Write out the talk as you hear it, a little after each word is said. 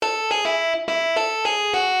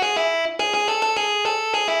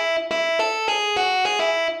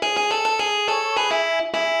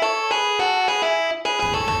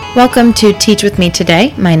Welcome to Teach With Me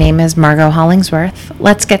Today. My name is Margot Hollingsworth.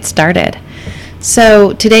 Let's get started.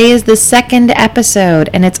 So today is the second episode,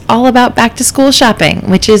 and it's all about back to school shopping,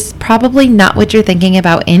 which is probably not what you're thinking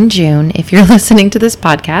about in June if you're listening to this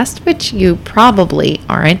podcast, which you probably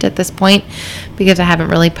aren't at this point because I haven't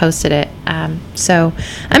really posted it. So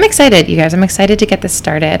I'm excited, you guys. I'm excited to get this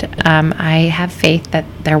started. I have faith that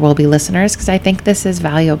there will be listeners because I think this is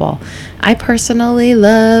valuable. I personally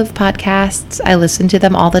love podcasts. I listen to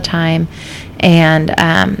them all the time, and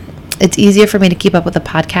it's easier for me to keep up with a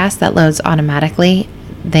podcast that loads automatically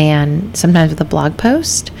than sometimes with a blog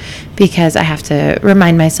post because I have to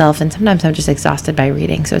remind myself, and sometimes I'm just exhausted by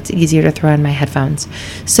reading, so it's easier to throw in my headphones.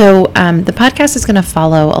 So the podcast is going to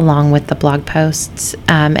follow along with the blog posts,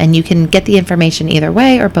 and you can get the information either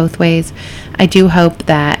way or both ways. I do hope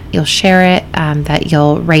that you'll share it, that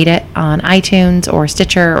you'll rate it on iTunes or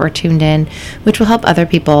Stitcher or Tuned In, which will help other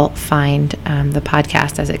people find the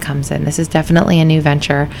podcast as it comes in. This is definitely a new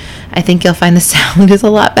venture. I think you'll find the sound is a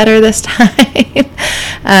lot better this time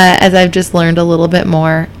as I've just learned a little bit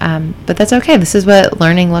more. But that's okay. This is what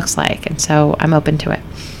learning looks like, and so I'm open to it.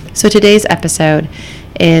 So today's episode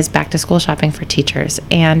is back to school shopping for teachers,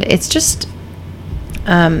 and it's just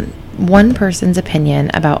one person's opinion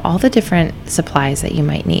about all the different supplies that you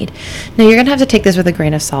might need. Now, you're going to have to take this with a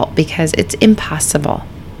grain of salt because it's impossible.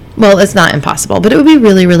 Well, it's not impossible, but it would be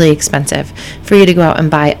really, really expensive for you to go out and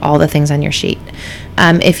buy all the things on your sheet.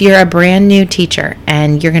 If you're a brand new teacher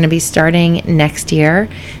and you're going to be starting next year,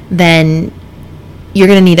 then you're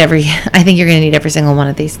going to need I think you're going to need every single one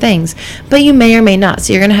of these things, but you may or may not.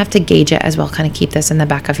 So you're going to have to gauge it as well, kind of keep this in the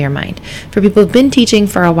back of your mind. For people who've been teaching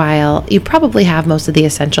for a while, you probably have most of the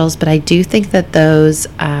essentials, but I do think that those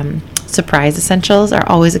surprise essentials are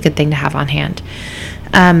always a good thing to have on hand.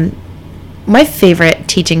 My favorite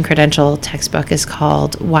teaching credential textbook is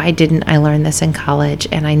called Why Didn't I Learn This in College?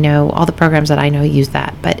 And I know all the programs that I know use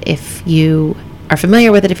that, but if you are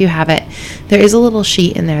familiar with it, if you have it, there is a little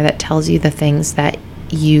sheet in there that tells you the things that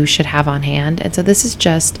you should have on hand. And so this is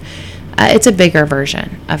just, it's a bigger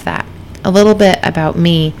version of that. A little bit about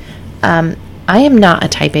me. I am not a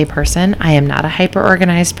type A person. I am not a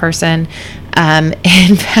hyper-organized person.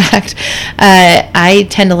 In fact, I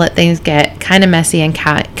tend to let things get kind of messy and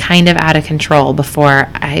kind of out of control before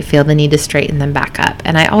I feel the need to straighten them back up.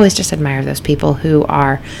 And I always just admire those people who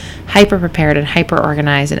are hyper-prepared and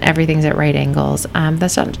hyper-organized and everything's at right angles.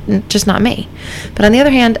 That's just not me. But on the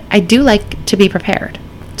other hand, I do like to be prepared.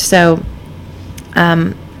 So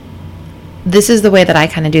this is the way that I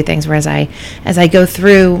kind of do things, whereas as I go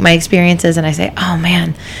through my experiences and I say, oh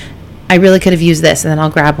man, I really could have used this, and then I'll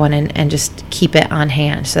grab one and just keep it on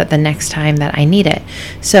hand so that the next time that I need it.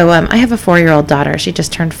 So I have a 4-year-old daughter. She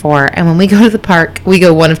just turned 4, and when we go to the park, we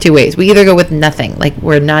go one of two ways. We either go with nothing, like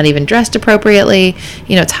we're not even dressed appropriately,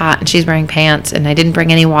 it's hot and she's wearing pants and I didn't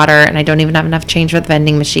bring any water and I don't even have enough change for the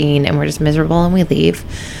vending machine and we're just miserable and we leave.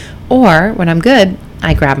 Or when I'm good,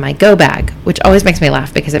 I grab my go bag, which always makes me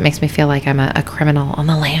laugh because it makes me feel like I'm a criminal on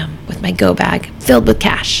the lam with my go bag filled with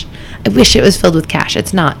cash. I wish it was filled with cash.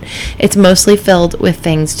 It's not. It's mostly filled with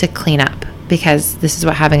things to clean up because this is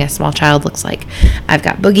what having a small child looks like. I've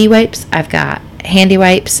got boogie wipes. I've got handy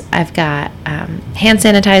wipes. I've got hand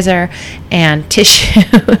sanitizer and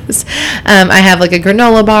tissues. I have like a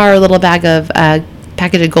granola bar, a little bag of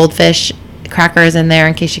package of Goldfish crackers in there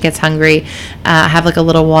in case she gets hungry. I have like a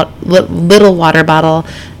little water bottle,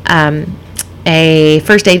 a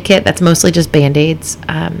first aid kit that's mostly just Band-Aids.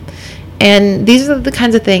 And these are the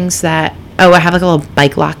kinds of things that, I have like a little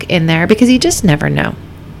bike lock in there because you just never know.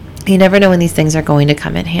 You never know when these things are going to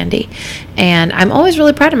come in handy. And I'm always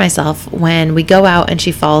really proud of myself when we go out and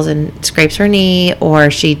she falls and scrapes her knee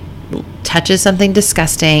or she touches something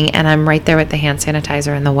disgusting and I'm right there with the hand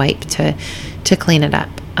sanitizer and the wipe to clean it up.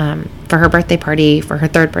 For her birthday party, for her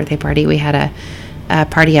 3rd birthday party, we had a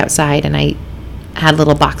party outside and I had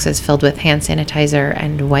little boxes filled with hand sanitizer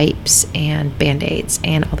and wipes and Band-Aids,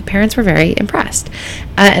 and all the parents were very impressed.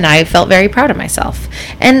 And I felt very proud of myself.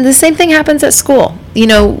 And the same thing happens at school.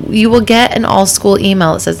 You will get an all-school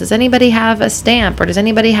email that says, does anybody have a stamp or does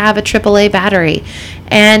anybody have a AAA battery?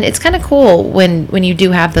 And it's kind of cool when you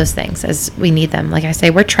do have those things as we need them. Like I say,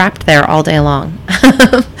 we're trapped there all day long.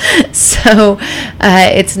 So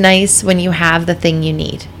it's nice when you have the thing you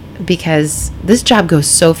need because this job goes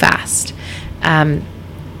so fast.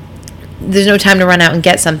 There's no time to run out and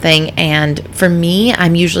get something. And for me,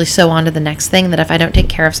 I'm usually so on to the next thing that if I don't take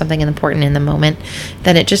care of something important in the moment,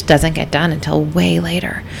 then it just doesn't get done until way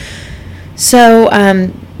later.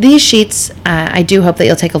 So these sheets, I do hope that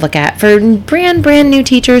you'll take a look at. For brand new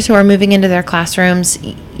teachers who are moving into their classrooms,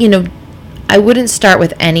 I wouldn't start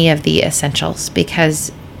with any of the essentials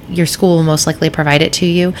because your school will most likely provide it to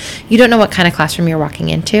you. You don't know what kind of classroom you're walking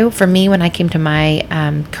into. For me, when I came to my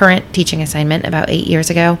current teaching assignment about 8 years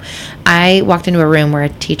ago, I walked into a room where a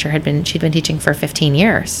teacher she'd been teaching for 15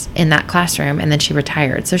 years in that classroom, and then she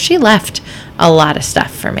retired. So she left a lot of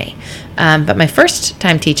stuff for me. But my first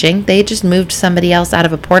time teaching, they just moved somebody else out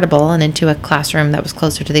of a portable and into a classroom that was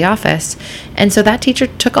closer to the office. And so that teacher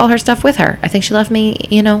took all her stuff with her. I think she left me,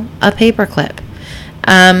 a paper clip.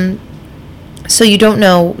 So you don't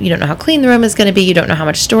know how clean the room is going to be. You don't know how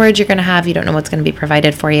much storage you're going to have. You don't know what's going to be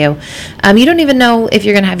provided for you. You don't even know if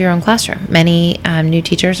you're going to have your own classroom. Many new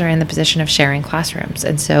teachers are in the position of sharing classrooms.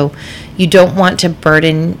 And so you don't want to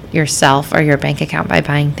burden yourself or your bank account by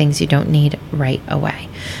buying things you don't need right away.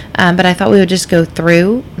 But I thought we would just go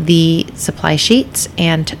through the supply sheets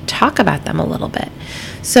and talk about them a little bit.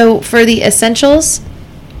 So for the essentials,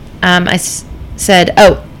 I said,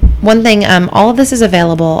 one thing, all of this is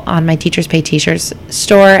available on my Teachers Pay T-shirts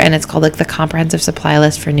store, and it's called the comprehensive supply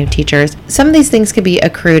list for new teachers. Some of these things could be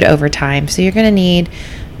accrued over time, so you're going to need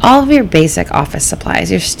all of your basic office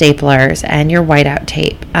supplies, your staplers, and your whiteout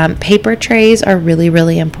tape. Paper trays are really,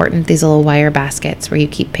 really important. These little wire baskets where you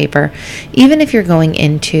keep paper. Even if you're going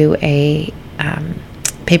into a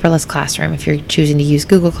paperless classroom, if you're choosing to use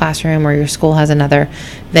Google Classroom or your school has another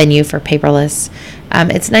venue for paperless,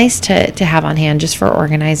 it's nice to have on hand just for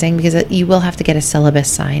organizing, because you will have to get a syllabus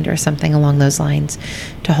signed or something along those lines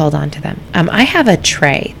to hold on to them. I have a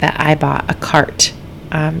tray that I bought, a cart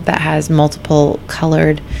that has multiple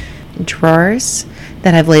colored drawers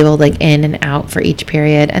that I've labeled in and out for each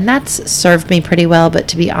period, and that's served me pretty well. But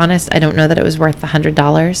to be honest, I don't know that it was worth the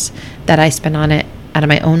 $100 that I spent on it out of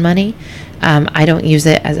my own money. I don't use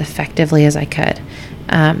it as effectively as I could,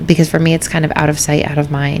 because for me it's kind of out of sight, out of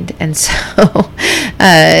mind. And so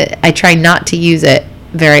I try not to use it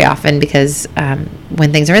very often, because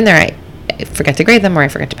when things are in there, I forget to grade them or I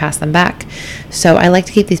forget to pass them back. So I like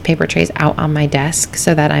to keep these paper trays out on my desk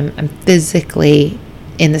so that I'm physically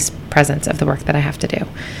in this presence of the work that I have to do.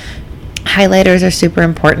 Highlighters are super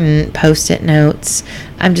important, Post-it notes.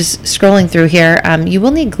 I'm just scrolling through here. You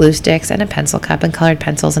will need glue sticks and a pencil cup and colored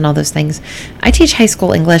pencils and all those things. I teach high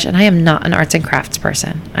school English, and I am not an arts and crafts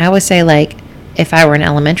person. I always say, if I were an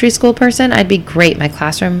elementary school person, I'd be great. My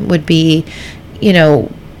classroom would be,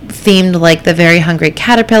 themed like the Very Hungry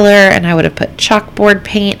Caterpillar, and I would have put chalkboard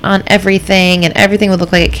paint on everything, and everything would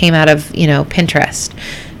look like it came out of, Pinterest.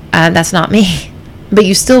 That's not me. But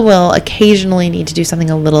you still will occasionally need to do something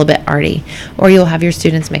a little bit arty, or you'll have your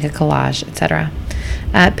students make a collage, etc.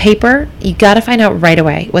 Paper, you got to find out right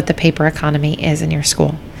away what the paper economy is in your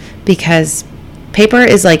school, because paper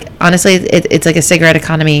is honestly, it's like a cigarette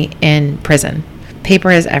economy in prison.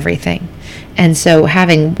 Paper is everything. And so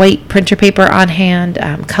having white printer paper on hand,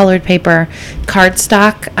 colored paper,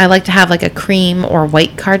 cardstock. I like to have a cream or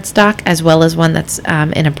white cardstock, as well as one that's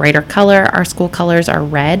in a brighter color. Our school colors are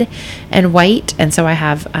red and white, and so I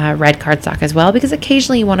have red cardstock as well, because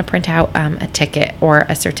occasionally you want to print out a ticket or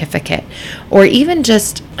a certificate, or even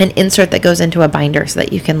just an insert that goes into a binder so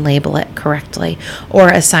that you can label it correctly, or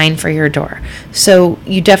a sign for your door. So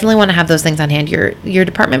you definitely want to have those things on hand. Your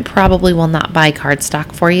department probably will not buy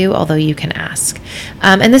cardstock for you, although you can ask.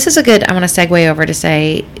 And this is I want to segue over to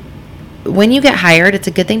say, when you get hired, it's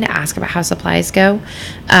a good thing to ask about how supplies go.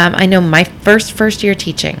 I know my first year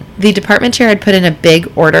teaching, the department chair had put in a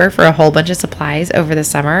big order for a whole bunch of supplies over the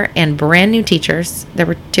summer, and brand new teachers, there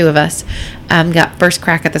were 2 of us, got first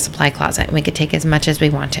crack at the supply closet, and we could take as much as we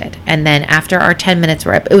wanted. And then after our 10 minutes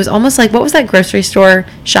were up, it was almost like, what was that grocery store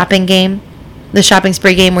shopping game? The shopping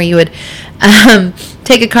spree game, where you would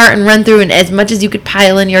take a cart and run through, and as much as you could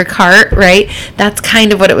pile in your cart, right? That's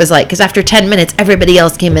kind of what it was like, because after 10 minutes, everybody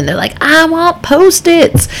else came in. They're like, I want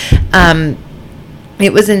Post-its.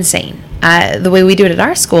 It was insane. The way we do it at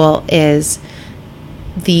our school is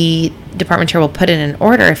the department chair will put in an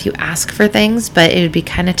order if you ask for things, but it would be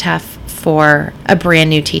kind of tough for a brand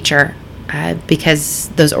new teacher, because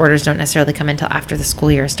those orders don't necessarily come until after the school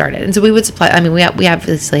year started. And so we would supply, we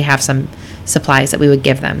obviously have some supplies that we would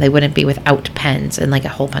give them. They wouldn't be without pens and a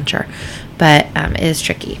hole puncher, but it is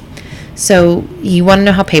tricky. So you want to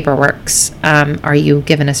know how paper works. Are you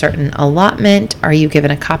given a certain allotment? Are you given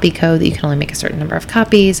a copy code that you can only make a certain number of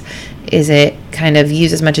copies? Is it kind of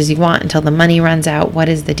use as much as you want until the money runs out? What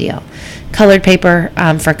is the deal? Colored paper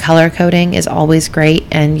for color coding is always great,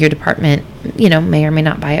 and your department, may or may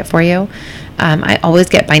not buy it for you. I always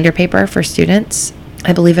get binder paper for students.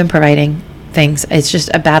 I believe in providing things. It's just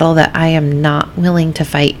a battle that I am not willing to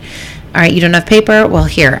fight. All right, you don't have paper? Well,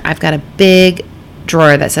 here, I've got a big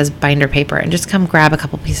drawer that says binder paper, and just come grab a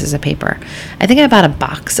couple pieces of paper. I think I bought a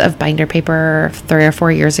box of binder paper 3 or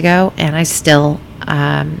 4 years ago, and I still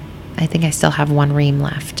I think I still have one ream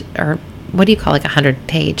left, or what do you call like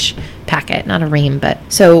 100-page packet, not a ream, but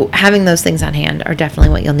so having those things on hand are definitely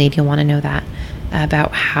what you'll need. You'll want to know that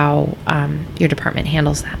about how your department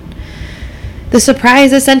handles that. The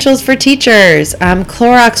surprise essentials for teachers,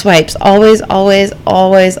 Clorox wipes, always, always,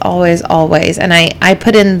 always, always, always. And I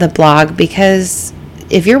put in the blog because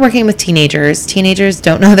if you're working with teenagers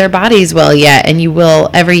don't know their bodies well yet, and you will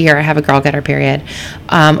every year. I have a girl get her period,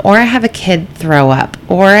 or I have a kid throw up,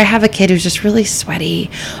 or I have a kid who's just really sweaty,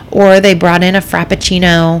 or they brought in a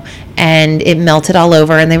Frappuccino and it melted all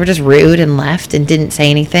over and they were just rude and left and didn't say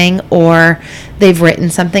anything, or they've written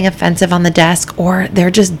something offensive on the desk, or they're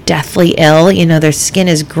just deathly ill. Their skin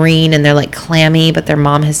is green and they're like clammy, but their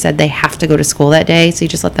mom has said they have to go to school that day, so you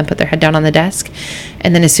just let them put their head down on the desk,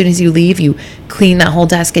 and then as soon as you leave, you clean that whole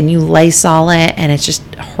desk and you Lysol it, and it's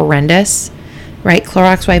just horrendous, right?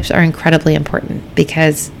 Clorox wipes are incredibly important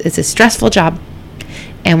because it's a stressful job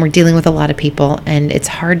and we're dealing with a lot of people, and it's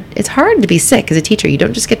hard to be sick as a teacher. You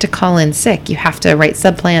don't just get to call in sick. You have to write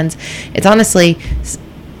subplans. It's honestly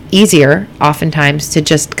easier oftentimes to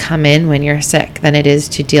just come in when you're sick than it is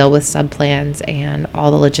to deal with subplans and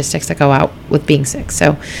all the logistics that go out with being sick.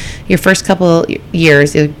 So your first couple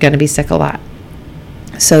years, you're going to be sick a lot.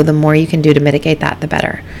 So the more you can do to mitigate that, the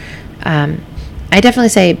better. I definitely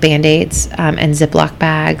say Band-Aids and Ziploc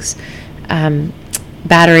bags,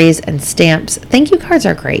 batteries and stamps. Thank you cards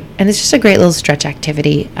are great, and it's just a great little stretch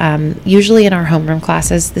activity. Usually in our homeroom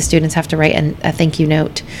classes, the students have to write a thank you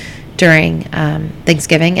note during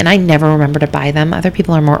Thanksgiving, and I never remember to buy them. Other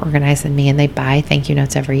people are more organized than me, and they buy thank you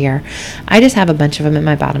notes every year. I just have a bunch of them in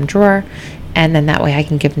my bottom drawer, and then that way I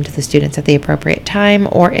can give them to the students at the appropriate time,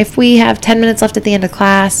 or if we have 10 minutes left at the end of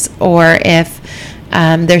class, or if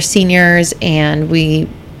they're seniors and we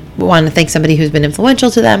want to thank somebody who's been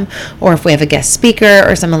influential to them, or if we have a guest speaker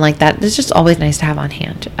or something like that. It's just always nice to have on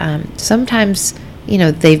hand. Sometimes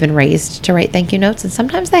they've been raised to write thank you notes, and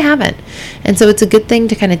sometimes they haven't, and so it's a good thing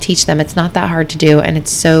to kind of teach them. It's not that hard to do, and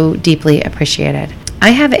it's so deeply appreciated. I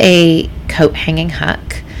have a coat hanging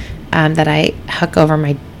hook that I hook over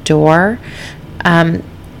my door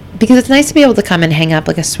because it's nice to be able to come and hang up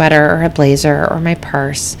like a sweater or a blazer or my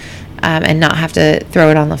purse and not have to throw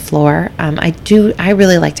it on the floor. I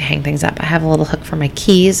really like to hang things up. I have a little hook for my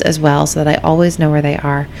keys as well, so that I always know where they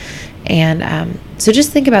are. And so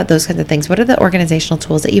just think about those kinds of things. What are the organizational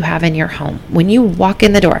tools that you have in your home? When you walk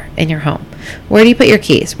in the door in your home, where do you put your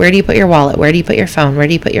keys? Where do you put your wallet? Where do you put your phone? Where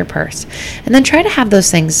do you put your purse? And then try to have those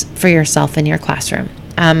things for yourself in your classroom.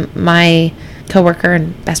 My coworker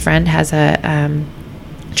and best friend has a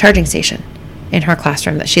charging station in her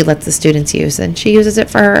classroom that she lets the students use, and she uses it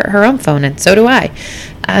for her own phone, and so do I.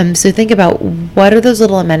 So think about what are those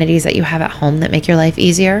little amenities that you have at home that make your life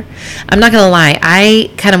easier. I'm not going to lie, I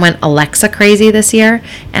kind of went Alexa crazy this year,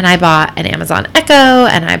 and I bought an Amazon Echo,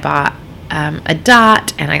 and I bought a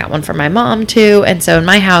Dot, and I got one for my mom too. And so in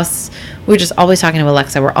my house, we're just always talking to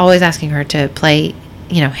Alexa. We're always asking her to play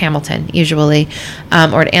Hamilton usually,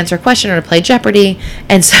 or to answer a question or to play Jeopardy.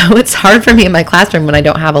 And so it's hard for me in my classroom when I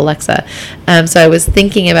don't have Alexa. So I was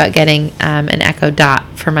thinking about getting an Echo Dot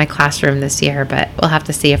for my classroom this year, but we'll have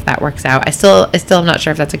to see if that works out. I still am not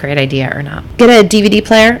sure if that's a great idea or not. Get a DVD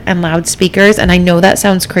player and loudspeakers. And I know that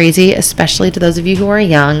sounds crazy, especially to those of you who are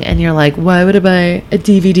young and you're like, why would I buy a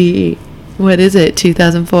DVD? What is it?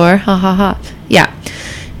 2004? Ha ha ha. Yeah.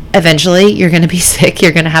 Eventually, you're going to be sick.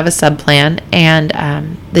 You're going to have a sub plan, and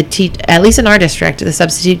at least in our district, the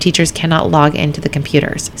substitute teachers cannot log into the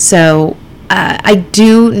computers. So I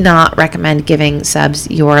do not recommend giving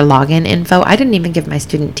subs your login info. I didn't even give my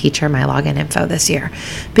student teacher my login info this year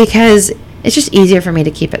because it's just easier for me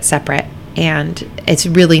to keep it separate, and it's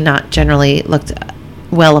really not generally looked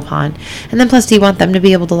well upon. And then plus, do you want them to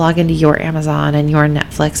be able to log into your Amazon and your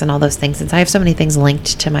Netflix and all those things? Since I have so many things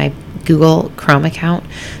linked to my Google Chrome account,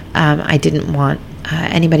 I didn't want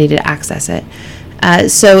anybody to access it.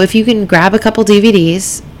 So if you can grab a couple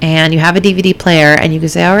DVDs and you have a DVD player and you can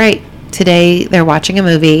say, all right, today they're watching a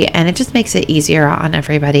movie, and it just makes it easier on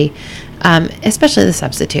everybody, especially the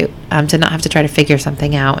substitute, to not have to try to figure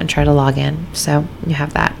something out and try to log in. So you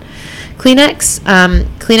have that.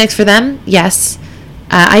 Kleenex for them, yes.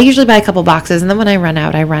 I usually buy a couple boxes, and then when I run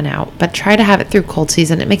out. But try to have it through cold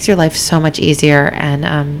season. It makes your life so much easier.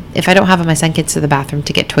 And if I don't have them, I send kids to the bathroom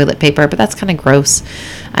to get toilet paper, but that's kind of gross.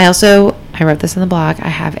 I wrote this in the blog, I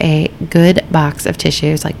have a good box of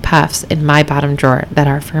tissues, like Puffs, in my bottom drawer that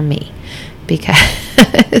are for me.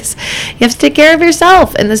 Because you have to take care of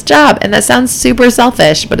yourself in this job. And that sounds super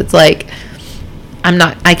selfish, but it's like,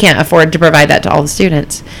 I can't afford to provide that to all the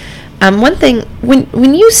students. One thing,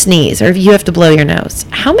 when you sneeze or if you have to blow your nose,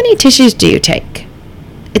 how many tissues do you take?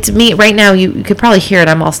 it's me right now. You could probably hear it.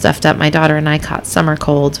 I'm all stuffed up. My daughter and I caught summer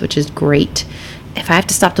colds, which is great. If I have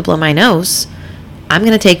to stop to blow my nose, I'm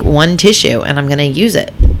going to take one tissue and I'm going to use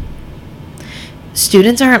it.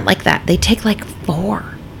 Students aren't like that. They take like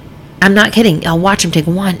 4. I'm not kidding. I'll watch them take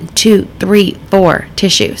 1, 2, 3, 4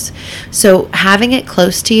 tissues. So having it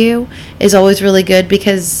close to you is always really good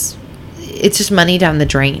because it's just money down the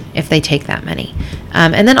drain if they take that many.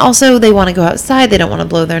 And then also they want to go outside. They don't want to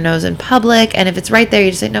blow their nose in public. And if it's right there, you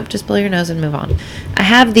just say, nope, just blow your nose and move on. I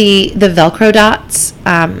have the Velcro dots,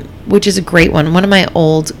 which is a great one. One of my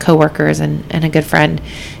old coworkers and a good friend,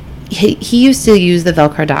 he used to use the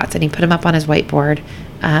Velcro dots, and he put them up on his whiteboard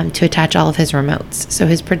to attach all of his remotes. So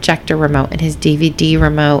his projector remote and his DVD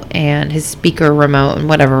remote and his speaker remote and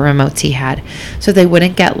whatever remotes he had, so they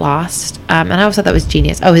wouldn't get lost. And I always thought that was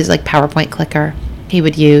genius. Oh, his like PowerPoint clicker he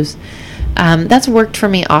would use. That's worked for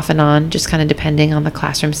me off and on, just kind of depending on the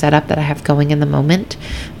classroom setup that I have going in the moment.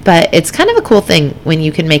 But it's kind of a cool thing when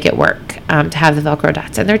you can make it work, to have the Velcro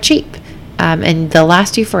dots, and they're cheap, and they'll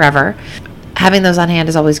last you forever. Having those on hand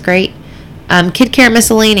is always great. Kid care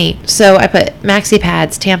miscellany. So I put maxi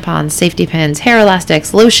pads, tampons, safety pins, hair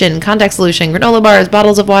elastics, lotion, contact solution, granola bars,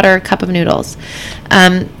 bottles of water, cup of noodles.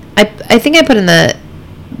 I think I put in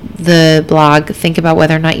the blog, think about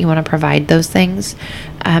whether or not you want to provide those things.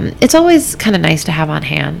 It's always kind of nice to have on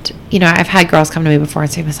hand. You know, I've had girls come to me before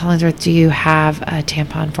and say, Miss Hollingsworth, do you have a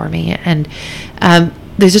tampon for me? And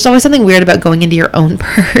there's just always something weird about going into your own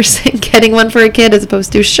purse and getting one for a kid as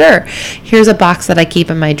opposed to, sure, here's a box that I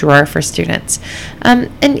keep in my drawer for students.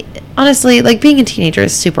 And honestly, like, being a teenager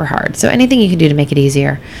is super hard. So anything you can do to make it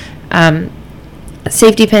easier.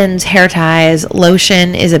 Safety pins, hair ties,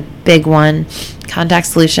 lotion is a big one. Contact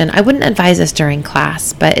solution. I wouldn't advise this during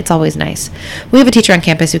class, but it's always nice. We have a teacher on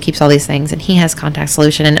campus who keeps all these things, and he has contact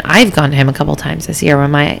solution. And I've gone to him a couple times this year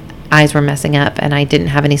when my eyes were messing up and I didn't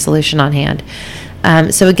have any solution on hand.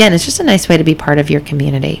 So again, it's just a nice way to be part of your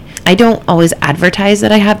community. I don't always advertise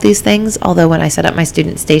that I have these things, although when I set up my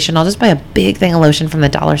student station, I'll just buy a big thing of lotion from the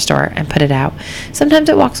dollar store and put it out. Sometimes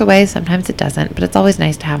it walks away, sometimes it doesn't, but it's always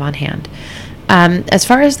nice to have on hand. As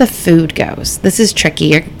far as the food goes, this is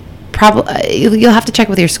tricky. You'll have to check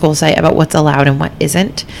with your school site about what's allowed and what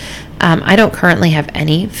isn't. I don't currently have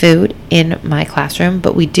any food in my classroom,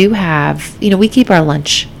 but we do have, we keep our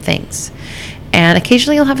lunch things. And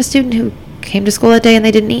occasionally you'll have a student who came to school that day and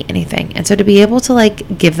they didn't eat anything. And so to be able to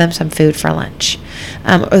like give them some food for lunch,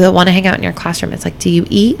 or they'll want to hang out in your classroom. It's like, do you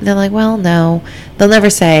eat? And they're like, well, no. They'll never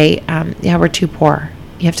say, yeah, we're too poor.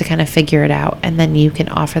 You have to kind of figure it out. And then you can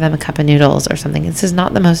offer them a cup of noodles or something. This is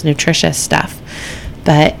not the most nutritious stuff,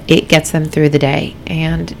 but it gets them through the day.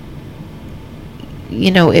 And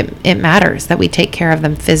it matters that we take care of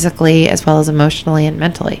them physically as well as emotionally and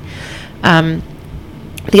mentally.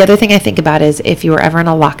 The other thing I think about is if you were ever in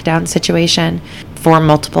a lockdown situation for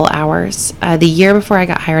multiple hours. The year before I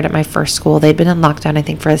got hired at my first school, they'd been in lockdown, I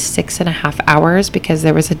think, for 6.5 hours because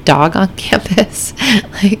there was a dog on campus,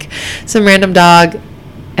 like some random dog,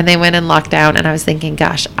 and they went in lockdown. And I was thinking,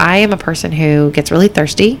 gosh, I am a person who gets really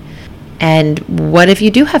thirsty. And what if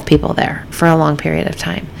you do have people there for a long period of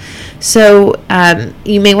time? So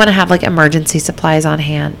you may want to have like emergency supplies on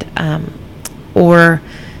hand, or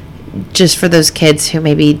just for those kids who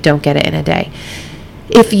maybe don't get it in a day.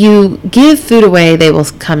 If you give food away, they will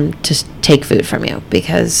come to take food from you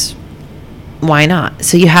because why not?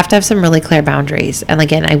 So you have to have some really clear boundaries. And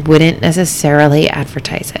again, I wouldn't necessarily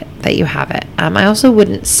advertise it, that you have it. I also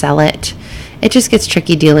wouldn't sell it. It just gets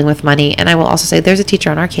tricky dealing with money. And I will also say there's a teacher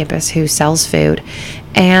on our campus who sells food.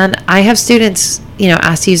 And I have students,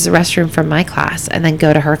 ask to use the restroom from my class and then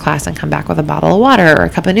go to her class and come back with a bottle of water or a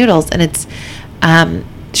cup of noodles. And it's,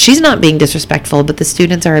 she's not being disrespectful, but the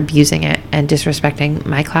students are abusing it and disrespecting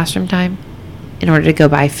my classroom time in order to go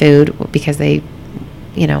buy food because they,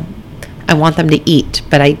 I want them to eat,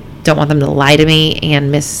 but I don't want them to lie to me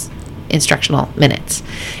and miss instructional minutes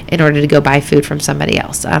in order to go buy food from somebody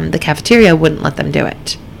else. The cafeteria wouldn't let them do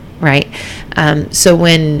it, right? So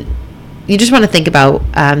when you just want to think about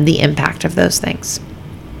the impact of those things.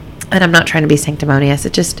 And I'm not trying to be sanctimonious.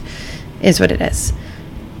 It just is what it is.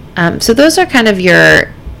 So those are kind of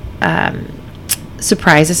your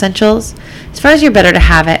surprise essentials. As far as you're better to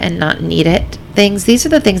have it and not need it things, these are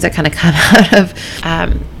the things that kind of come out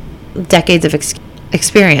of decades of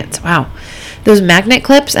experience. Wow. Those magnet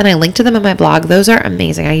clips, and I link to them in my blog, those are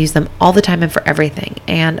amazing. I use them all the time and for everything.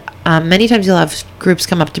 And many times you'll have groups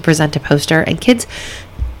come up to present a poster, and kids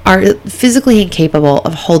are physically incapable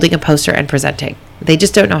of holding a poster and presenting. They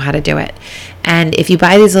just don't know how to do it. And if you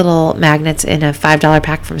buy these little magnets in a $5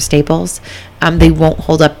 pack from Staples, they won't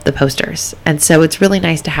hold up the posters. And so it's really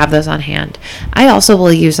nice to have those on hand. I also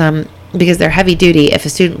will use them because they're heavy duty. If a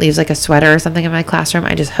student leaves like a sweater or something in my classroom,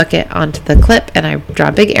 I just hook it onto the clip and I draw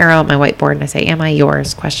a big arrow on my whiteboard and I say, "Am I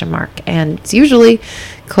yours?" ? And it's usually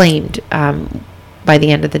claimed by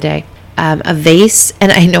the end of the day. A vase,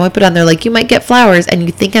 and I know I put on there like, you might get flowers, and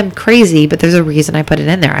you think I'm crazy, but there's a reason I put it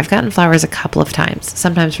in there. I've gotten flowers a couple of times,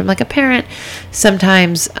 sometimes from like a parent,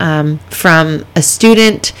 sometimes from a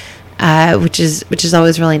student, which is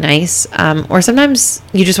always really nice, or sometimes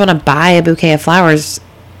you just want to buy a bouquet of flowers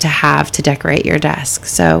to have to decorate your desk.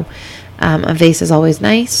 So a vase is always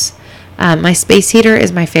nice. My space heater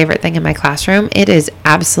is my favorite thing in my classroom. It is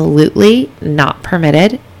absolutely not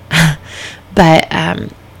permitted, but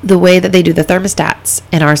the way that they do the thermostats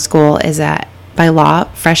in our school is that by law,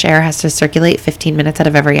 fresh air has to circulate 15 minutes out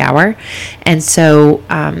of every hour. And so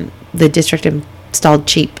the district installed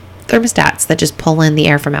cheap thermostats that just pull in the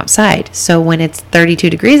air from outside. So when it's 32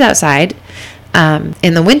 degrees outside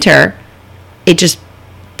in the winter, it just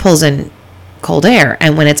pulls in cold air.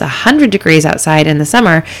 And when it's 100 degrees outside in the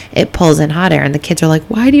summer, it pulls in hot air. And the kids are like,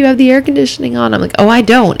 "Why do you have the air conditioning on?" I'm like, "Oh, I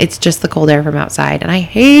don't. It's just the cold air from outside. And I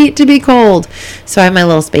hate to be cold." So I have my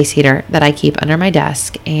little space heater that I keep under my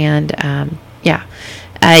desk. And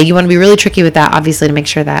you want to be really tricky with that, obviously, to make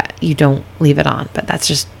sure that you don't leave it on. But that's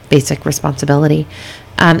just basic responsibility.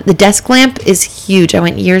 The desk lamp is huge. I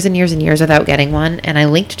went years and years and years without getting one. And I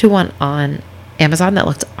linked to one on Amazon that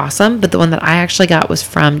looked awesome, but the one that I actually got was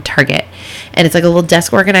from Target, and it's like a little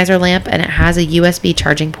desk organizer lamp, and it has a USB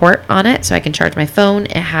charging port on it, so I can charge my phone.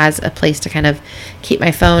 It has a place to kind of keep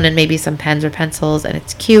my phone and maybe some pens or pencils, and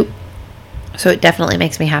it's cute, so it definitely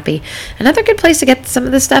makes me happy. Another good place to get some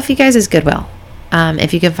of this stuff, you guys, is Goodwill,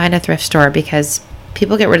 if you can find a thrift store, because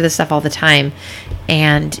people get rid of this stuff all the time,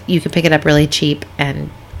 and you can pick it up really cheap, and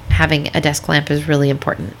having a desk lamp is really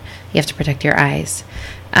important. You have to protect your eyes.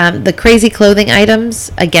 The crazy clothing items,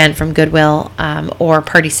 again, from Goodwill or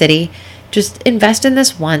Party City, just invest in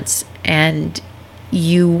this once and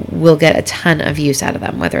you will get a ton of use out of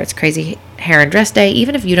them, whether it's crazy hair and dress day,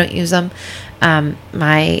 even if you don't use them.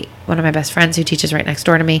 One of my best friends who teaches right next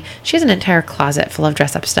door to me, she has an entire closet full of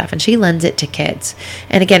dress up stuff and she lends it to kids.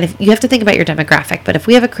 And again, if you have to think about your demographic, but if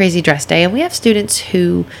we have a crazy dress day and we have students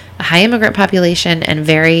who, a high immigrant population and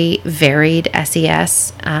very varied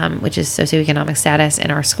SES, which is socioeconomic status in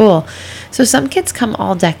our school. So some kids come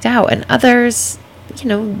all decked out and others,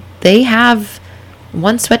 they have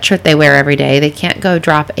one sweatshirt they wear every day. They can't go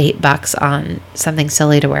drop $8 on something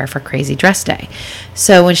silly to wear for crazy dress day.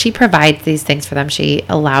 So when she provides these things for them, she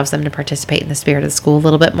allows them to participate in the spirit of the school a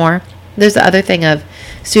little bit more. There's the other thing of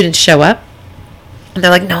students show up and they're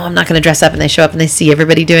like, "No, I'm not going to dress up." And they show up and they see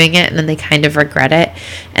everybody doing it and then they kind of regret it.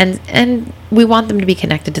 And we want them to be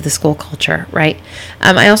connected to the school culture, right?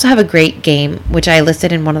 I also have a great game, which I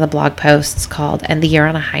listed in one of the blog posts, called End the Year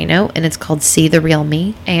on a High Note. And it's called See the Real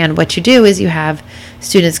Me. And what you do is you have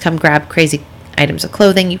students come grab crazy items of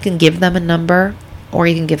clothing. You can give them a number, or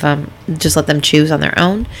you can just let them choose on their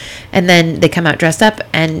own. And then they come out dressed up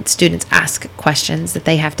and students ask questions that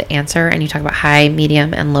they have to answer. And you talk about high,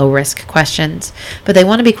 medium, and low risk questions. But they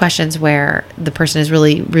want to be questions where the person is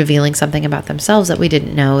really revealing something about themselves that we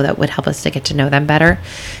didn't know that would help us to get to know them better.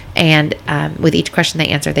 And with each question they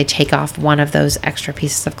answer, they take off one of those extra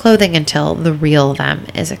pieces of clothing until the real them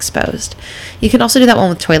is exposed. You can also do that one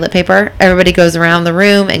with toilet paper. Everybody goes around the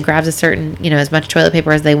room and grabs a certain, as much toilet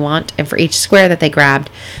paper as they want. And for each square that they grabbed,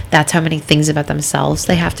 that's how many things about themselves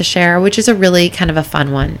they have to share, which is a really kind of a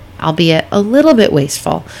fun one, albeit a little bit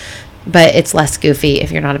wasteful. But it's less goofy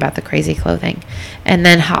if you're not about the crazy clothing. And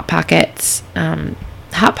then Hot Pockets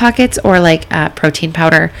or like protein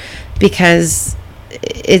powder, because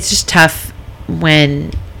it's just tough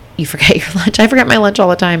when you forget your lunch. I forget my lunch all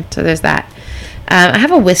the time, so there's that. I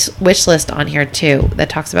have a wish list on here too that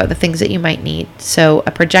talks about the things that you might need. So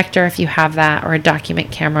a projector, if you have that, or a document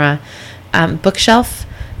camera. Bookshelf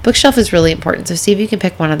is really important. So see if you can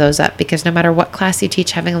pick one of those up, because no matter what class you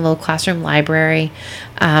teach, having a little classroom library,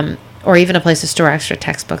 or even a place to store extra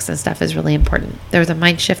textbooks and stuff is really important. There was a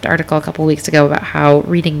Mindshift article a couple weeks ago about how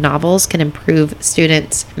reading novels can improve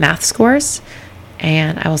students' math scores.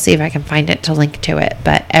 And I will see if I can find it to link to it.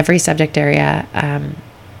 But every subject area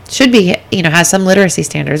should be, has some literacy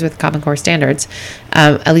standards with Common Core standards,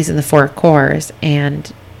 at least in the 4 cores.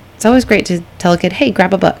 And it's always great to tell a kid, "Hey,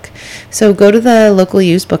 grab a book." So go to the local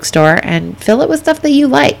used bookstore and fill it with stuff that you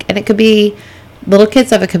like. And it could be little kid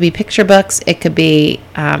stuff. It could be picture books. It could be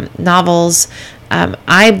novels.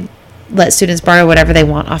 I let students borrow whatever they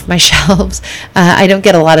want off my shelves. I don't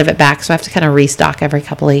get a lot of it back, so I have to kind of restock every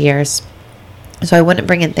couple of years. So I wouldn't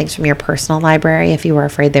bring in things from your personal library if you were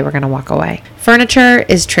afraid they were going to walk away. Furniture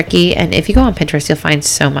is tricky, and if you go on Pinterest, you'll find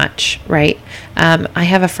so much, right? I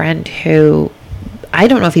have a friend who, I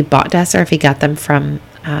don't know if he bought desks or if he got them from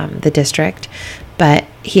the district, but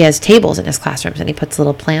he has tables in his classrooms, and he puts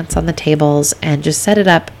little plants on the tables and just set it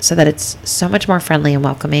up so that it's so much more friendly and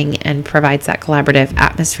welcoming and provides that collaborative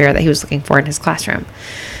atmosphere that he was looking for in his classroom.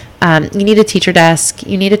 You need a teacher desk.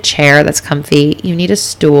 You need a chair that's comfy. You need a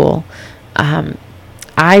stool.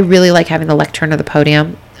 I really like having the lectern or the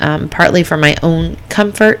podium, partly for my own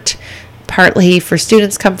comfort, partly for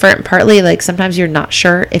students' comfort, and partly like sometimes you're not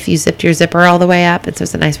sure if you zipped your zipper all the way up, and so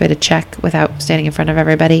it's a nice way to check without standing in front of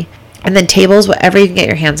everybody. And then tables, whatever you can get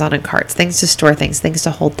your hands on, and carts, things to store things, things to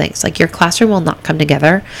hold things. Like, your classroom will not come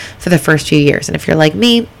together for the first few years. And if you're like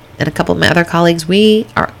me and a couple of my other colleagues, we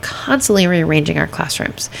are constantly rearranging our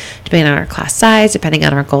classrooms, depending on our class size, depending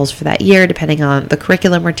on our goals for that year, depending on the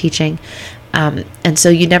curriculum we're teaching. And so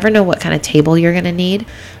you never know what kind of table you're going to need.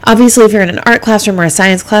 Obviously, if you're in an art classroom or a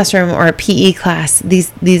science classroom or a PE class,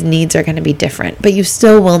 these needs are going to be different, but you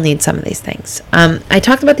still will need some of these things. I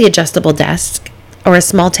talked about the adjustable desk, or a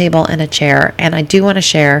small table and a chair, and I do want to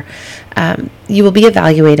share, you will be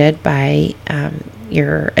evaluated by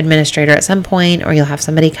your administrator at some point, or you'll have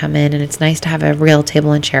somebody come in, and it's nice to have a real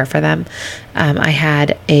table and chair for them. I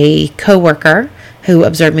had a coworker who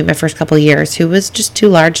observed me my first couple of years who was just too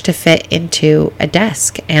large to fit into a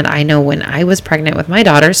desk, and I know when I was pregnant with my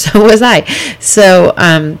daughter, so was I. So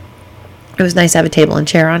it was nice to have a table and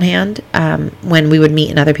chair on hand when we would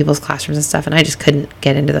meet in other people's classrooms and stuff, and I just couldn't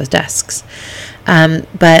get into those desks.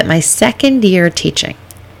 But my second year teaching,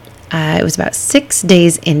 it was about 6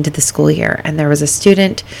 days into the school year, and there was a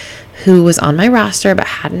student who was on my roster but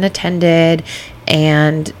hadn't attended,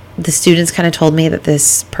 and the students kind of told me that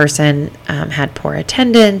this person had poor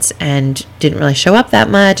attendance and didn't really show up that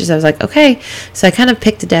much. So I was like, okay. So I kind of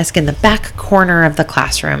picked a desk in the back corner of the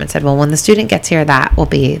classroom and said, well, when the student gets here, that will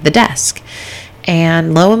be the desk.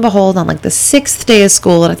 And lo and behold, on like the 6th day of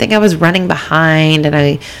school, and I think I was running behind, and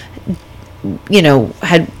I,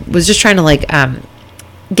 was just trying to like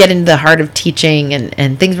get into the heart of teaching,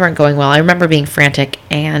 and things weren't going well. I remember being frantic,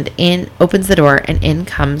 and in opens the door, and in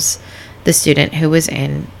comes the student who was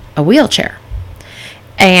in a wheelchair.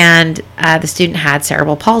 And the student had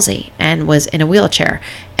cerebral palsy and was in a wheelchair,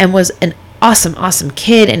 and was an awesome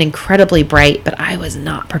kid and incredibly bright, but I was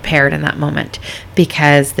not prepared in that moment,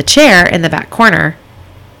 because the chair in the back corner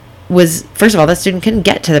was, first of all, the student couldn't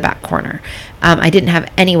get to the back corner. I didn't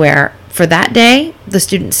have anywhere. For that day, the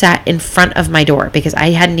student sat in front of my door because I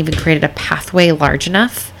hadn't even created a pathway large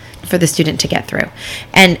enough for the student to get through.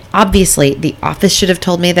 And obviously, the office should have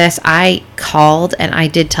told me this. I called, and I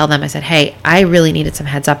did tell them, I said, hey, I really needed some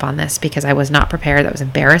heads up on this because I was not prepared. That was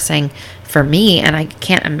embarrassing for me, and I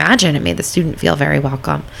can't imagine it made the student feel very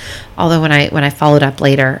welcome. Although when I followed up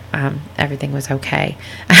later, everything was okay.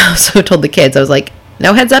 I also told the kids, I was like,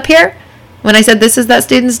 no heads up here? When I said this is that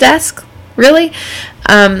student's desk? Really?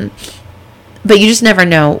 But you just never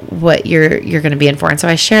know what you're going to be in for. And so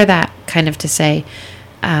I share that kind of to say,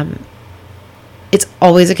 it's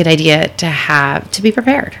always a good idea to be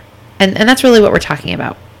prepared. And that's really what we're talking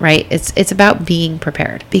about, right? It's about being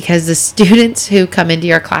prepared, because the students who come into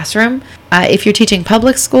your classroom, if you're teaching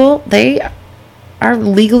public school, they are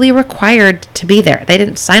legally required to be there. They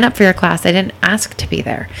didn't sign up for your class. They didn't ask to be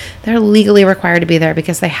there. They're legally required to be there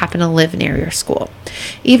because they happen to live near your school.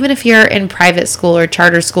 Even if you're in private school or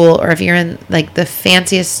charter school, or if you're in like the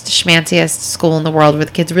fanciest, schmanciest school in the world where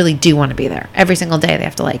the kids really do want to be there, every single day they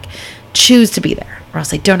have to like choose to be there, or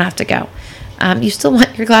else they don't have to go. You still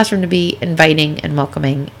want your classroom to be inviting and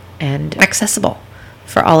welcoming and accessible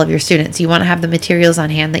for all of your students. You want to have the materials on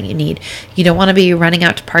hand that you need. You don't want to be running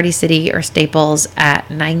out to Party City or Staples at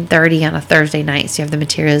 9:30 on a Thursday night so you have the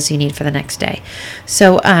materials you need for the next day.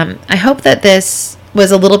 So I hope that this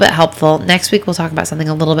was a little bit helpful. Next week we'll talk about something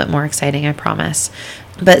a little bit more exciting, I promise.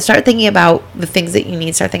 But start thinking about the things that you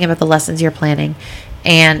need. Start thinking about the lessons you're planning,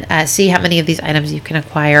 and see how many of these items you can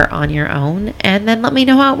acquire on your own, and then let me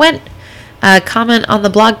know how it went. Comment on the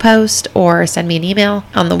blog post or send me an email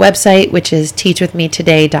on the website, which is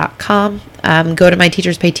teachwithmetoday.com. Go to my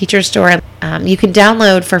Teachers Pay Teachers store. You can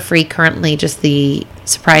download for free currently just the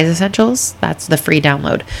Surprise Essentials. That's the free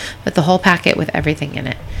download, but the whole packet with everything in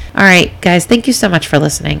it. All right, guys, thank you so much for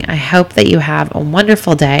listening. I hope that you have a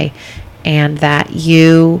wonderful day and that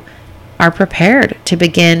you are prepared to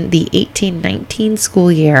begin the 18-19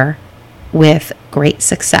 school year with great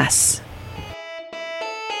success.